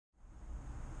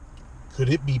Could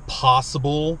it be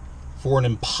possible for an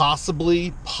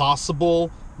impossibly possible,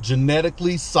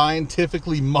 genetically,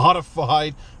 scientifically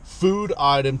modified food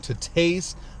item to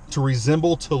taste, to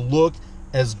resemble, to look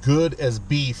as good as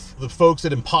beef? The folks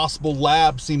at Impossible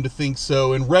Labs seem to think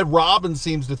so, and Red Robin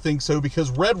seems to think so,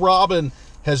 because Red Robin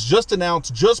has just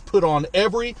announced, just put on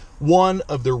every one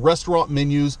of their restaurant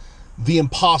menus, the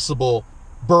Impossible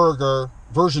Burger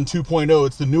version 2.0.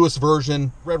 It's the newest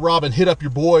version. Red Robin hit up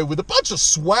your boy with a bunch of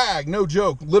swag, no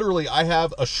joke. Literally, I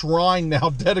have a shrine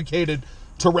now dedicated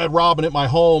to Red Robin at my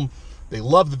home. They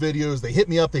love the videos. They hit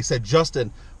me up. They said,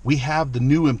 Justin, we have the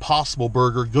new Impossible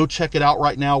Burger. Go check it out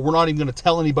right now. We're not even going to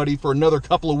tell anybody for another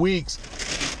couple of weeks.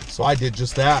 So I did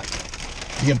just that.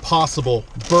 The Impossible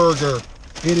Burger.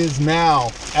 It is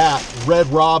now at Red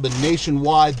Robin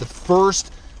nationwide, the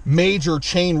first major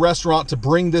chain restaurant to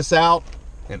bring this out,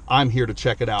 and I'm here to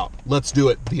check it out. Let's do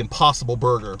it. The Impossible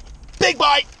Burger. Big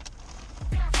bite!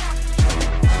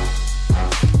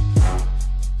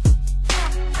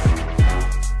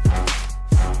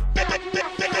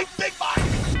 Big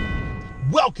bite!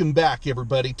 Welcome back,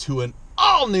 everybody, to an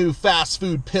all-new fast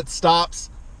food pit stops.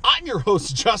 I'm your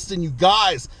host, Justin. You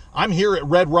guys, I'm here at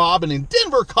Red Robin in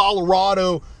Denver,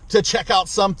 Colorado to check out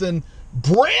something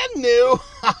brand new.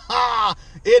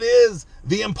 It is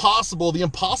the Impossible. The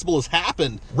Impossible has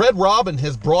happened. Red Robin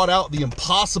has brought out the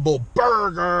Impossible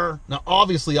Burger. Now,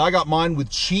 obviously, I got mine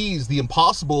with cheese. The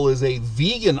Impossible is a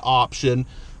vegan option.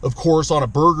 Of course, on a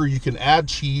burger, you can add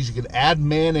cheese, you can add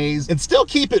mayonnaise, and still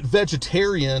keep it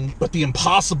vegetarian. But the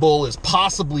Impossible is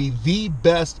possibly the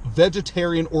best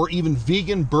vegetarian or even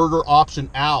vegan burger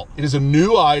option out. It is a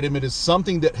new item. It is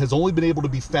something that has only been able to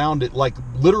be found at, like,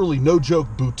 literally, no joke,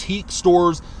 boutique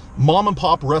stores, mom and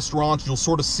pop restaurants. You'll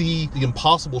sort of see the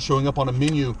Impossible showing up on a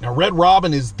menu. Now, Red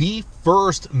Robin is the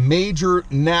first major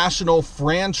national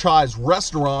franchise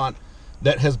restaurant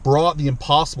that has brought the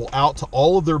Impossible out to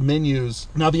all of their menus.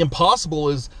 Now, the Impossible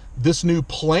is this new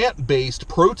plant-based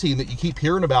protein that you keep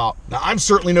hearing about. Now, I'm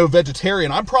certainly no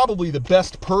vegetarian. I'm probably the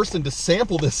best person to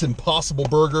sample this Impossible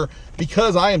Burger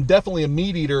because I am definitely a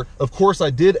meat eater. Of course,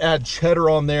 I did add cheddar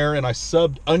on there and I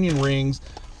subbed onion rings.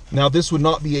 Now, this would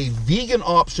not be a vegan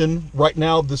option. Right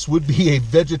now, this would be a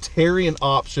vegetarian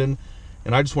option.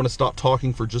 And I just want to stop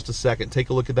talking for just a second. Take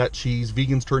a look at that cheese.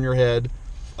 Vegans, turn your head.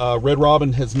 Red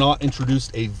Robin has not introduced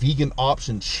a vegan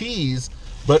option cheese,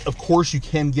 but of course you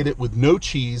can get it with no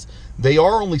cheese. They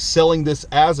are only selling this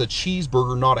as a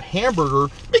cheeseburger, not a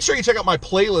hamburger. Make sure you check out my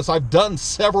playlist. I've done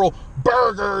several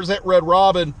burgers at Red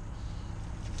Robin.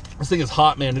 This thing is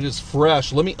hot, man. It is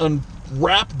fresh. Let me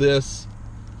unwrap this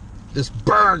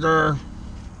burger.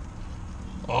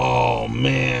 Oh,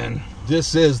 man.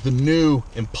 This is the new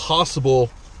Impossible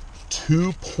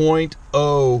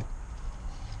 2.0.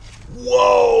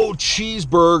 Whoa,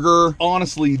 cheeseburger.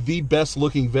 Honestly, the best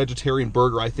looking vegetarian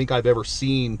burger I think I've ever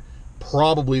seen,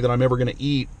 probably that I'm ever gonna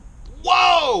eat.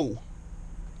 Whoa!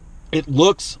 It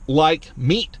looks like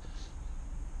meat.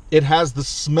 It has the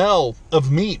smell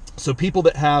of meat. So people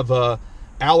that have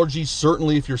allergies,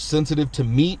 certainly if you're sensitive to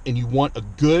meat and you want a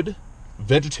good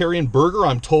vegetarian burger,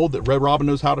 I'm told that Red Robin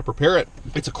knows how to prepare it.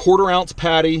 It's a 1/4 ounce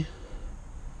patty.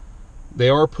 They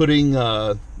are putting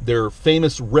their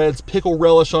famous Red's pickle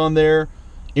relish on there.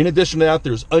 In addition to that,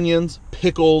 there's onions,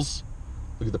 pickles.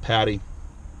 Look at the patty.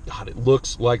 God, it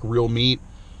looks like real meat.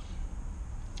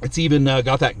 It's even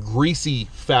got that greasy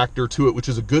factor to it, which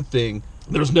is a good thing.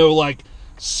 There's no like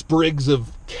sprigs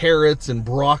of carrots and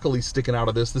broccoli sticking out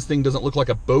of this. This thing doesn't look like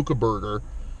a Boca burger.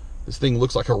 This thing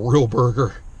looks like a real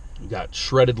burger. You got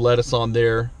shredded lettuce on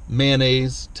there,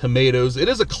 mayonnaise, tomatoes. It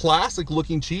is a classic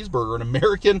looking cheeseburger, an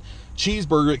American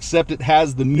cheeseburger, except it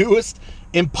has the newest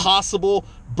Impossible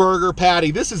Burger patty.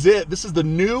 This is it. This is the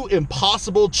new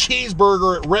Impossible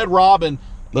cheeseburger at Red Robin.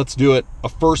 Let's do it. A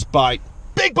first bite.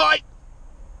 Big bite.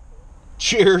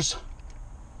 Cheers.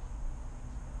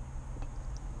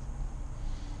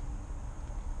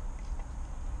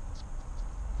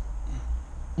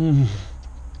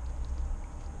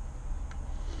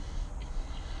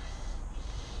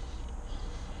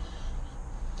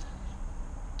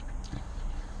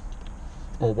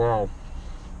 Oh, wow.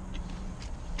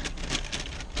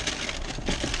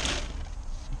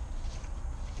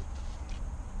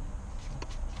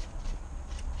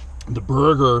 The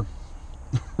burger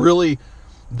really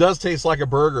does taste like a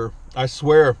burger. I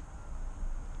swear.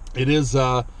 It is,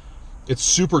 it's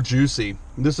super juicy.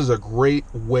 This is a great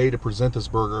way to present this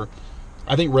burger.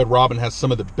 I think Red Robin has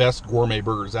some of the best gourmet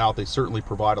burgers out. They certainly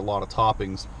provide a lot of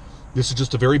toppings. This is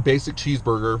just a very basic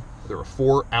cheeseburger. They're a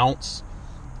 4-ounce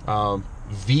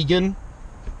vegan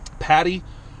patty.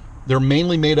 They're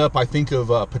mainly made up, I think, of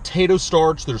potato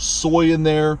starch. There's soy in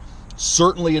there.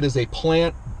 Certainly it is a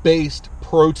plant-based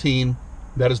protein.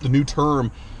 That is the new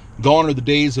term. Gone are the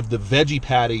days of the veggie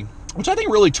patty, which I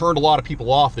think really turned a lot of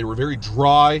people off. They were very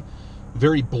dry,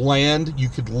 very bland. You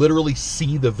could literally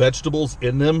see the vegetables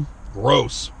in them.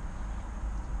 Gross.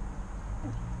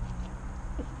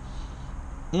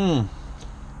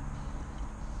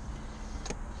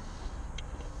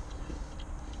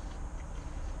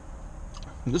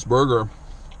 This burger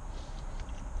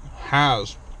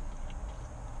has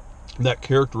that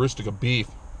characteristic of beef.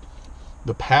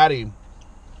 The patty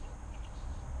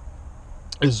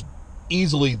is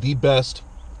easily the best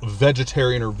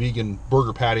vegetarian or vegan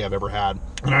burger patty I've ever had.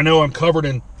 And I know I'm covered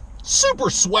in super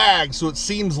swag, so it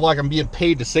seems like I'm being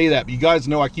paid to say that, but you guys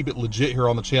know I keep it legit here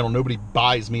on the channel. Nobody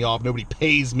buys me off, nobody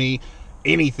pays me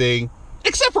anything,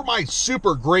 except for my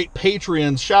super great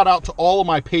Patreons. Shout out to all of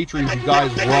my Patreons, you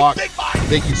guys rock.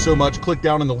 Thank you so much. Click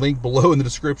down in the link below in the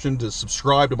description to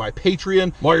subscribe to my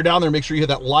Patreon. While you're down there, make sure you hit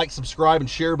that like, subscribe, and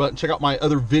share button. Check out my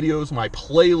other videos, my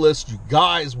playlist. You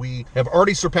guys, we have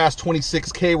already surpassed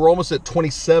 26K. We're almost at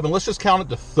 27. Let's just count it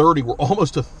to 30. We're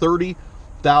almost to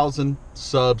 30,000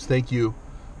 subs. Thank you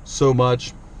so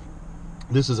much.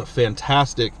 This is a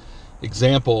fantastic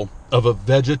example of a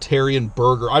vegetarian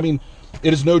burger. I mean,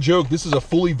 it is no joke. This is a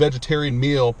fully vegetarian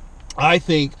meal. I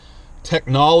think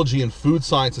technology and food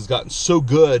science has gotten so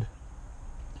good.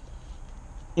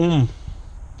 That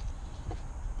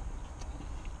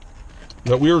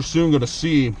we are soon going to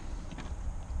see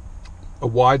a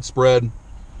widespread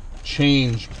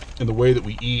change in the way that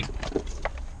we eat.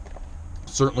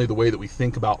 Certainly the way that we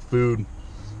think about food.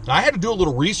 I had to do a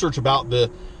little research about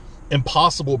the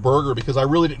Impossible Burger because I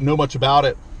really didn't know much about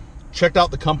it. Checked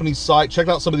out the company's site, checked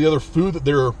out some of the other food that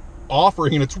they're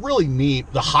offering, and it's really neat.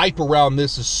 The hype around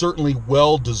this is certainly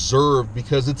well deserved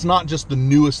because it's not just the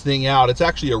newest thing out. It's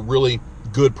actually a really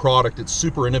good product. It's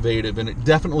super innovative, and it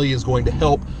definitely is going to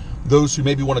help those who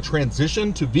maybe want to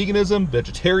transition to veganism,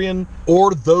 vegetarian,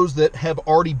 or those that have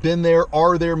already been there,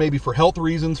 are there maybe for health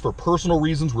reasons, for personal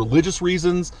reasons, religious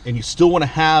reasons, and you still want to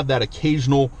have that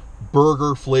occasional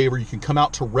burger flavor. You can come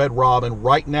out to Red Robin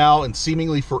right now and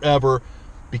seemingly forever,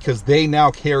 because they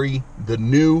now carry the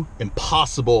new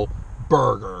Impossible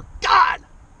Burger. God!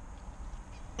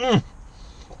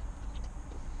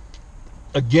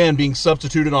 Again, being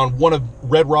substituted on one of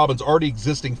Red Robin's already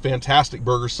existing fantastic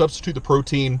burgers. Substitute the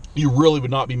protein. You really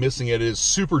would not be missing it. It is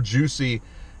super juicy.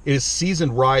 It is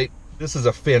seasoned right. This is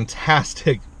a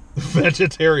fantastic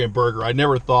vegetarian burger. I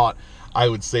never thought I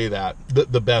would say that.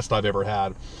 The best I've ever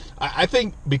had. I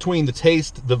think between the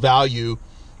taste, the value,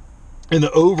 and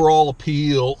the overall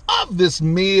appeal of this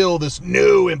meal, this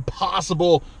new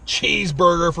Impossible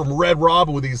cheeseburger from Red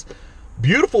Robin with these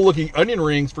beautiful looking onion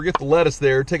rings. Forget the lettuce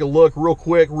there. Take a look real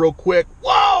quick.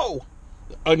 Whoa!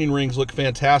 The onion rings look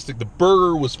fantastic. The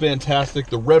burger was fantastic.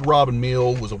 The Red Robin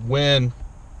meal was a win.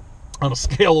 On a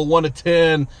scale of 1 to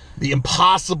 10, the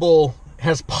Impossible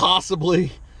has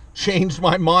possibly changed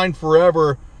my mind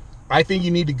forever. I think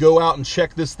you need to go out and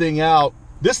check this thing out.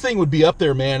 This thing would be up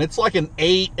there, man. It's like an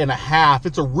 8.5.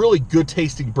 It's a really good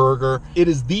tasting burger. It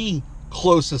is the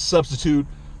closest substitute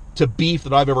to beef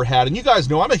that I've ever had. And you guys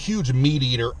know I'm a huge meat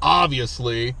eater,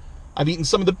 obviously. I've eaten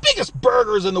some of the biggest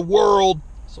burgers in the world,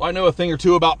 so I know a thing or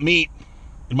two about meat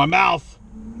in my mouth.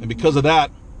 And because of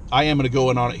that, I am going to go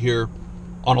in on it here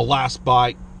on a last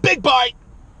bite. Big bite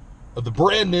of the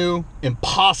brand new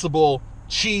Impossible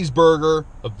cheeseburger,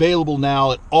 available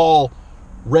now at all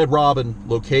Red Robin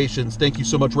locations. Thank you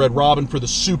so much, Red Robin, for the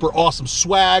super awesome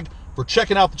swag, for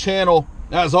checking out the channel.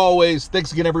 As always,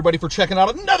 thanks again, everybody, for checking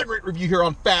out another great review here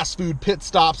on Fast Food Pit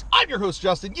Stops. I'm your host,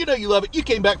 Justin. You know you love it. You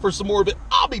came back for some more of it.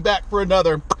 I'll be back for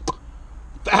another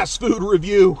fast food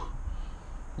review.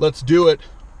 Let's do it.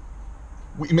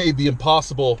 We made the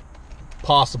impossible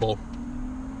possible.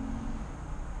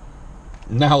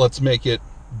 Now let's make it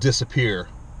disappear.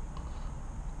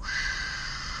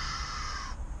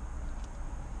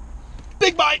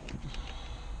 Big bite!